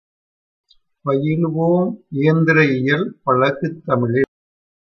பயிலுவோம் இயந்திர இயல் பழகுத் தமிழில்!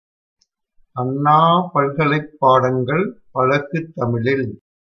 அண்ணா பல்கலைப் பாடங்கள் பழகுத் தமிழில்!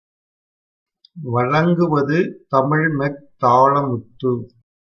 வழங்குவது தமிழ்மெக்-தாளமுத்து.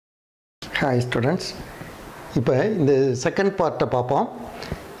 ஹாய் ஸ்டூடெண்ட்ஸ், இப்போ இந்த செகண்ட் பார்ட்டை பார்ப்போம்.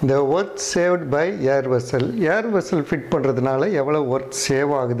 இந்த work saved by air vessel fit பண்ணுறதுனால எவ்வளோ ஒர்க்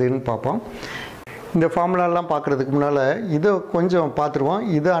சேவ் ஆகுதுன்னு பார்ப்போம். இந்த ஃபார்முலாலாம் பார்க்குறதுக்கு முன்னால் இதை கொஞ்சம் பார்த்துருவோம்.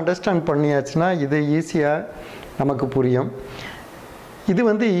 இதை அண்டர்ஸ்டாண்ட் பண்ணியாச்சுன்னா இது ஈஸியாக நமக்கு புரியும். இது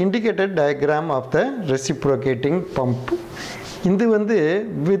வந்து indicated diagram of the reciprocating pump. இது வந்து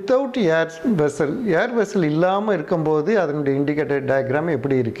வித்தவுட் ஏர் வெசல் இல்லாமல் இருக்கும்போது அதனுடைய இண்டிகேட்டட் டயக்ராம்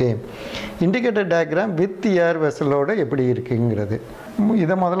எப்படி இருக்குது, இண்டிகேட்டட் டயக்ராம் வித் ஏர் வெசலோடு எப்படி இருக்குங்கிறது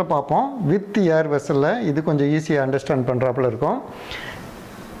இதை முதல்ல பார்ப்போம். வித் ஏர் வெசலில் இது கொஞ்சம் ஈஸியாக அண்டர்ஸ்டாண்ட் பண்ணுறாப்புல இருக்கும்.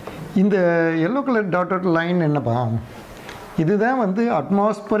 இந்த எல்லோ கலர் டாட்டட் லைன் என்னப்பா, இதுதான் வந்து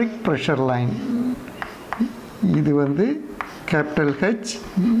அட்மாஸ்பரிக் ப்ரெஷர் லைன். இது வந்து கேபிட்டல்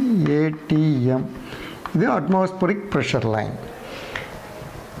HATM, இது அட்மாஸ்பரிக் ப்ரெஷர் லைன்.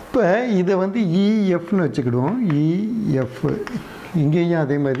 இப்போ இதை வந்து EFன்னு வச்சுக்கிடுவோம். EF இங்கேயும்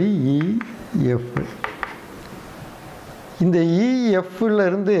அதே மாதிரி EF. இந்த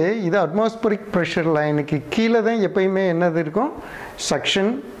EFலேருந்து இது அட்மாஸ்பரிக் ப்ரெஷர் லைனுக்கு கீழே தான் எப்பயுமே என்னது இருக்கும்,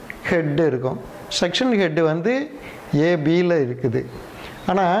 சக்ஷன் ஹெட்டு இருக்கும். சக்ஷன் ஹெட்டு வந்து ABயில் இருக்குது.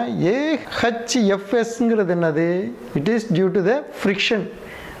 ஆனால் AHFSங்கிறது என்னது, it is due to the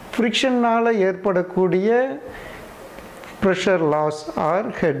ஃப்ரிக்ஷன்னால் ஏற்படக்கூடிய ப்ரெஷர் லாஸ் ஆர்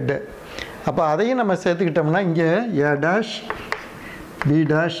ஹெட்டு. அப்போ அதையும் நம்ம சேர்த்துக்கிட்டோம்னா இங்கே A', B'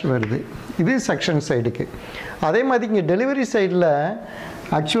 வருது. இது செக்ஷன் சைடுக்கு. அதே மாதிரி இங்கே டெலிவரி சைடில்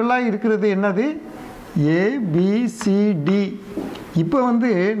ஆக்சுவலாக இருக்கிறது என்னது, ABCD. இப்போ வந்து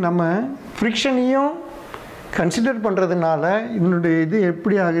நம்ம ஃப்ரிக்ஷனையும் கன்சிடர் பண்ணுறதுனால இதனுடைய இது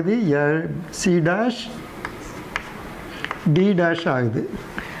எப்படி ஆகுது, C', D' ஆகுது.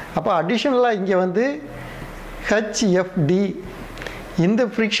 அப்போ அடிஷ்னலாக இங்கே வந்து HFD, இந்த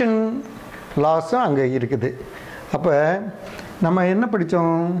ஃப்ரிக்ஷன் லாஸும் அங்கே இருக்குது. அப்போ நம்ம என்ன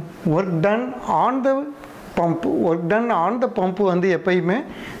படித்தோம், work done on the pump வந்து எப்பயுமே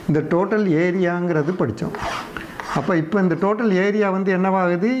இந்த டோட்டல் ஏரியாங்கிறது படித்தோம். அப்போ இப்போ இந்த டோட்டல் ஏரியா வந்து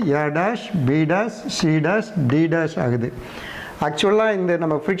என்னவாகுது, A', B', C', D' ஆகுது. ஆக்சுவலாக இந்த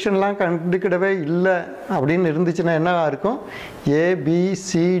நம்ம ஃப்ரிக்ஷன்லாம் கண்டுக்கிடவே இல்லை அப்படின்னு இருந்துச்சுன்னா என்னவாக இருக்கும்,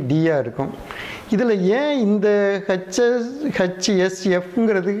 ABCDயாக இருக்கும். இதில் ஏன் இந்த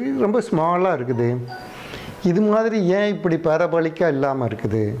HSFங்கிறது ரொம்ப ஸ்மாலாக இருக்குது, இது மாதிரி ஏன் இப்படி பேரபாலிக்காக இல்லாமல்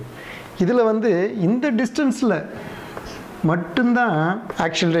இருக்குது? இதில் வந்து இந்த டிஸ்டன்ஸில் மட்டும்தான்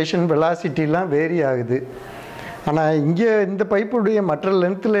ஆக்சிலரேஷன் வெலாசிட்டிலாம் வேரி ஆகுது. ஆனால் இங்கே இந்த பைப்புடைய மற்ற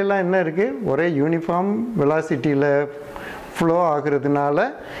லென்த்துலலாம் என்ன இருக்குது, ஒரே யூனிஃபார்ம் வெலாசிட்டியில் ஃப்ளோ ஆகிறதுனால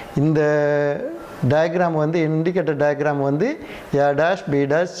இந்த டயக்ராம் வந்து இண்டிகேட்டர் டயக்ராம் வந்து A', B',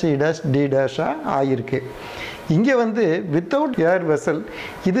 C', D' ஆகிருக்கு. இங்கே வந்து வித்தவுட் ஏர் வெசல்,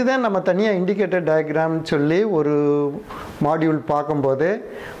 இதுதான் நம்ம தனியாக இண்டிகேட்டர் டயக்ராம்னு சொல்லி ஒரு மாடியூல் பார்க்கும்போது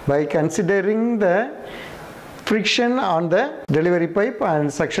by considering the friction on the delivery pipe and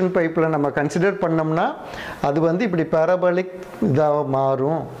section பைப்பில் நம்ம கன்சிடர் பண்ணோம்னா அது வந்து இப்படி பேரபாலிக் இதாக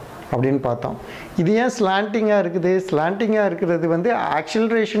மாறும் அப்படின்னு பார்த்தோம். இது ஏன் ஸ்லாண்டிங்காக இருக்குது, ஸ்லாண்டிங்காக இருக்கிறது வந்து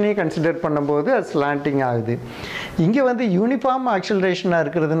ஆக்சிலரேஷனையும் கன்சிடர் பண்ணும்போது அது ஸ்லாண்டிங் ஆகுது. இங்கே வந்து யூனிஃபார்ம் ஆக்சிலரேஷனாக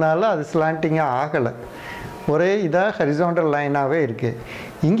இருக்கிறதுனால அது ஸ்லாண்டிங்காக ஆகலை, ஒரே இதாக ஹரிசாண்டல் லைனாகவே இருக்குது.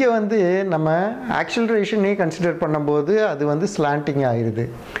 இங்கே வந்து நம்ம ஆக்சிலரேஷனையும் கன்சிடர் பண்ணும்போது அது வந்து ஸ்லாண்டிங் ஆகிடுது.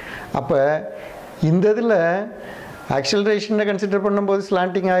 அப்போ இந்த இதில் ஆக்சிலரேஷனை கன்சிடர் பண்ணும்போது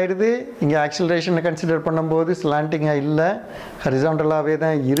ஸ்லாண்டிங் ஆகிடுது, இங்கே ஆக்சிலரேஷனை கன்சிடர் பண்ணும்போது ஸ்லாண்டிங்காக இல்லை, ஹரிசாண்டலாகவே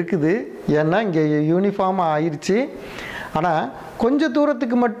தான் இருக்குது. ஏன்னா இங்கே யூனிஃபார்மாக ஆயிடுச்சு. ஆனால் கொஞ்சம்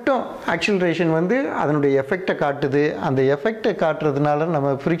தூரத்துக்கு மட்டும் ஆக்சிலரேஷன் வந்து அதனுடைய எஃபெக்டை காட்டுது. அந்த எஃபெக்டை காட்டுறதுனால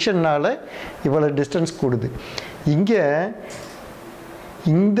நம்ம ஃப்ரிக்ஷன்னால் இவ்வளோ டிஸ்டன்ஸ் கூடுது. இங்கே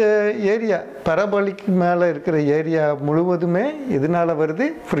இந்த ஏரியா பரபலிக் மேலே இருக்கிற ஏரியா முழுவதுமே இதனால் வருது,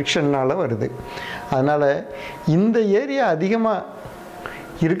 ஃப்ரிக்ஷன்னால் வருது. அதனால் இந்த ஏரியா அதிகமாக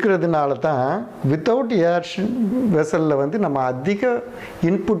இருக்கிறதுனால தான் வித்தவுட் ஏர் வெசலில் வந்து நம்ம அதிக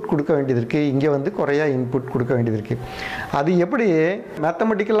இன்புட் கொடுக்க வேண்டியது இருக்குது, இங்கே வந்து குறையா இன்புட் கொடுக்க வேண்டியது இருக்குது. அது எப்படி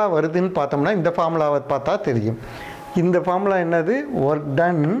மேத்தமெட்டிக்கலாக வருதுன்னு பார்த்தோம்னா இந்த ஃபார்முலாவை பார்த்தா தெரியும். இந்த ஃபார்முலா என்னது, work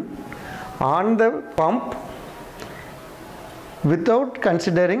done on the pump without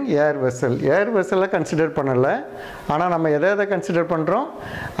considering air வெசலை consider பண்ணலை. ஆனால் நம்ம எதை கன்சிடர் பண்ணுறோம்,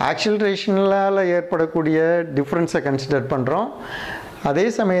 ஆக்சிலரேஷனால் ஏற்படக்கூடிய டிஃப்ரென்ஸை கன்சிடர் பண்ணுறோம். அதே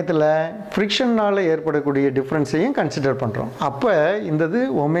சமயத்தில் ஃப்ரிக்ஷனால் ஏற்படக்கூடிய டிஃப்ரென்ஸையும் கன்சிடர் பண்ணுறோம். அப்போ இந்தது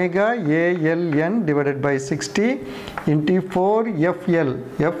omega ALN divided by 60 into 4FL.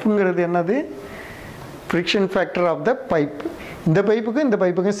 எஃப்ங்கிறது என்னது? Friction factor of the pipe. இந்த பைப்புக்கும் இந்த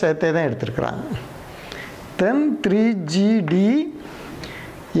பைப்புக்கும் சேர்த்தே தான் எடுத்துருக்குறாங்க. தென் 3GD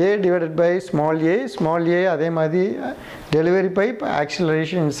A divided by small a அதே மாதிரி delivery pipe,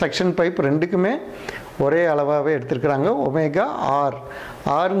 acceleration section pipe ரெண்டுக்குமே ஒரே அளவாகவே எடுத்துருக்குறாங்க. ஒமேகா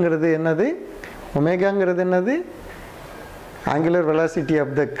ஆருங்கிறது என்னது? ஒமேகாங்கிறது என்னது? Angular velocity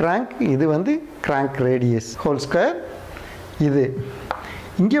of the crank. இது வந்து கிராங்க் ரேடியஸ் ஹோல் ஸ்கொயர். இது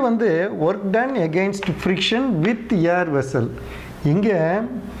இங்கே வந்து work done against friction with air vessel. இங்கே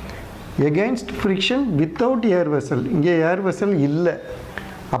எகெயின்ஸ்ட் ஃப்ரிக்ஷன் வித்தவுட் ஏர் வெசல். இங்கே ஏர் வெசல் இல்லை.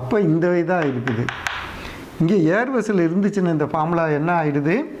 அப்போ இந்த இதாக இருக்குது. இங்கே ஏர் வெசல் இருந்துச்சுன்னு இந்த ஃபார்முலா என்ன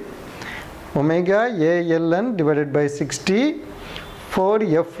ஆகிடுது? Omega ALN divided by 60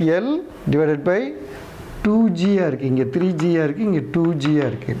 4FL divided by 2Gயாக இருக்குது. இங்கே 3Gயாக இருக்குது, இங்கே 2Gயாக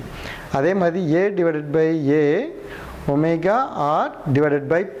இருக்குது. அதே மாதிரி A divided by A omega R divided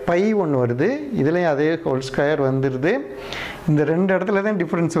by by ஒன்று வருது. இதுலேயும் அதே ஹோல் ஸ்கொயர் வந்துடுது. இந்த ரெண்டு இடத்துல தான்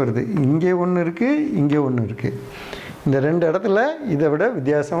டிஃப்ரென்ஸ் வருது. இங்கே ஒன்று இருக்குது, இங்கே ஒன்று இருக்குது. இந்த ரெண்டு இடத்துல இதை விட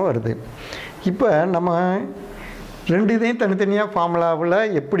வித்தியாசம் வருது. இப்போ நம்ம ரெண்டு இதையும் தனித்தனியாக ஃபார்முலாவில்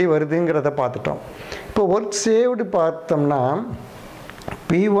எப்படி வருதுங்கிறத பார்த்துட்டோம். இப்போ ஒர்க் சேவ்டு பார்த்தோம்னா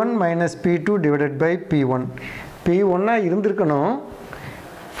P1 minus P2 divided by P1. P1 இருந்திருக்கணும்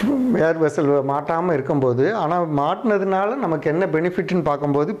ஏர் வெசல் மாட்டாமல் இருக்கும்போது. ஆனால் மாட்டினதுனால நமக்கு என்ன பெனிஃபிட்னு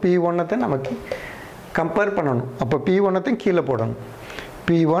பார்க்கும்போது P1 நமக்கு கம்பேர் பண்ணணும். அப்போ P1 கீழே போடணும்.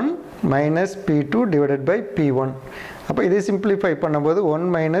 P1 minus P2 divided by P1. அப்போ இதை சிம்பிளிஃபை பண்ணும்போது 1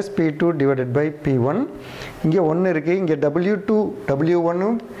 minus P2 divided by P1. இங்கே 1 இருக்குது. இங்கே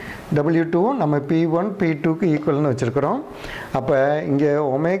W1ம் W2வும் நம்ம P1 P2க்கு ஈக்குவல்னு வச்சுருக்கிறோம். அப்போ இங்கே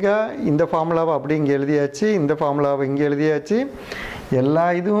ஒமேகா இந்த ஃபார்முலாவை அப்படி இங்கே எழுதியாச்சு, இந்த ஃபார்முலாவை இங்கே எழுதியாச்சு. எல்லா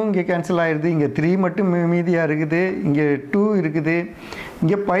இதுவும் இங்கே கேன்சல் ஆகிடுது. இங்கே 3 மட்டும் மீதியாக இருக்குது. இங்கே 2 இருக்குது.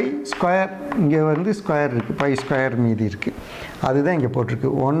 இங்கே பை ஸ்கொயர், இங்கே வந்து ஸ்கொயர் இருக்குது, பை ஸ்கொயர் மீதி இருக்குது. அதுதான் இங்கே போட்டிருக்கு.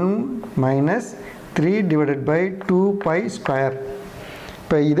 1 minus 3 divided by 2 by square.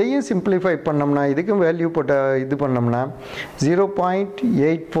 இப்போ இதையும் சிம்பிளிஃபை பண்ணோம்னா, இதுக்கும் வேல்யூ போட்ட இது பண்ணோம்னா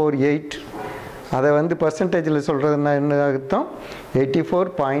 0.848. அதை வந்து பர்சன்டேஜில் சொல்கிறதுனா என்ன அர்த்தம்?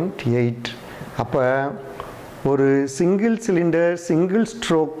 84.8. அப்போ ஒரு single cylinder single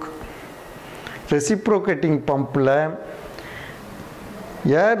stroke reciprocating பம்பில்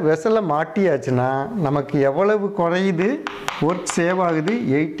ஏர் வெசலை மாட்டியாச்சுன்னா நமக்கு எவ்வளவு குறையுது? ஒர்க் சேவ் ஆகுது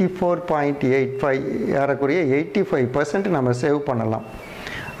 84.85. ஏறக்குறைய 85% நம்ம சேவ் பண்ணலாம்.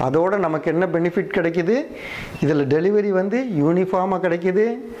 அதோடு நமக்கு என்ன பெனிஃபிட் கிடைக்கிது? இதில் டெலிவரி வந்து யூனிஃபார்மாக கிடைக்கிது.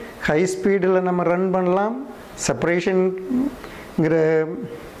 ஹை ஸ்பீடில் நம்ம ரன் பண்ணலாம். செப்பரேஷன்ங்கிற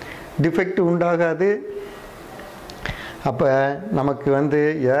டிஃபெக்ட் உண்டாகாது. அப்போ நமக்கு வந்து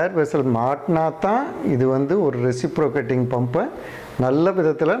ஏர் வெசல் மாட்டினா தான் இது வந்து ஒரு ரெசிப்ரோகேட்டிங் பம்பை நல்ல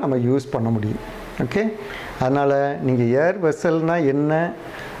விதத்தில் நம்ம யூஸ் பண்ண முடியும். ஓகே, அதனால் நீங்கள் ஏர் வெசல்னால் என்ன,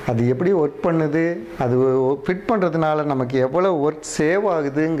 அது எப்படி ஒர்க் பண்ணுது, அது ஃபிட் பண்ணுறதுனால நமக்கு எவ்வளோ ஒர்க் சேவ்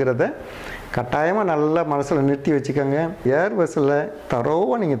ஆகுதுங்கிறத கட்டாயமாக நல்லா மனசில் நிறுத்தி வச்சுக்கோங்க. ஏர் வெசலை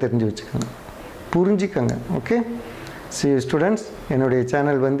தரோவாக நீங்கள் தெரிஞ்சு வச்சுக்கோங்க, புரிஞ்சுக்கோங்க. ஓகே, ஸ்டூடெண்ட்ஸ், என்னுடைய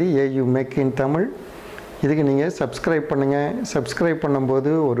சேனல் வந்து AUmech-in-tamil. இதுக்கு நீங்கள் சப்ஸ்கிரைப் பண்ணுங்கள். சப்ஸ்கிரைப் பண்ணும்போது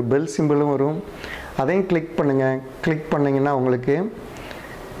ஒரு பெல் சிம்பிளும் வரும், அதையும் கிளிக் பண்ணுங்கள். கிளிக் பண்ணிங்கன்னா உங்களுக்கு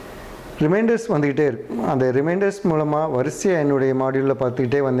ரிமைண்டர்ஸ் வந்துக்கிட்டே இருக்கும். அந்த ரிமைண்டர்ஸ் மூலமாக வரிசையாக என்னுடைய மாடியூலில்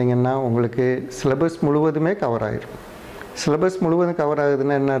பார்த்துக்கிட்டே வந்தீங்கன்னா உங்களுக்கு சிலபஸ் முழுவதுமே கவர் ஆகிடும். சிலபஸ் முழுவதும் கவர்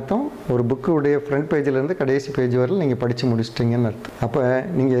ஆகுதுன்னா என்ன அர்த்தம்? ஒரு புக்குடைய ஃப்ரண்ட் பேஜிலேருந்து கடைசி பேஜ் வரையில் நீங்கள் படித்து முடிச்சிட்டிங்கன்னு அர்த்தம். அப்போ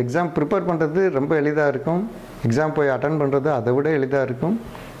நீங்கள் எக்ஸாம் ப்ரிப்பேர் பண்ணுறது ரொம்ப எளிதாக இருக்கும். எக்ஸாம் போய் அட்டன் பண்ணுறது அதை விட எளிதாக இருக்கும்.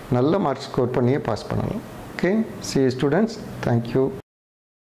 நல்ல மார்க்ஸ் ஸ்கோர் பண்ணியே பாஸ் பண்ணலாம். Okay, see you students. Thank you.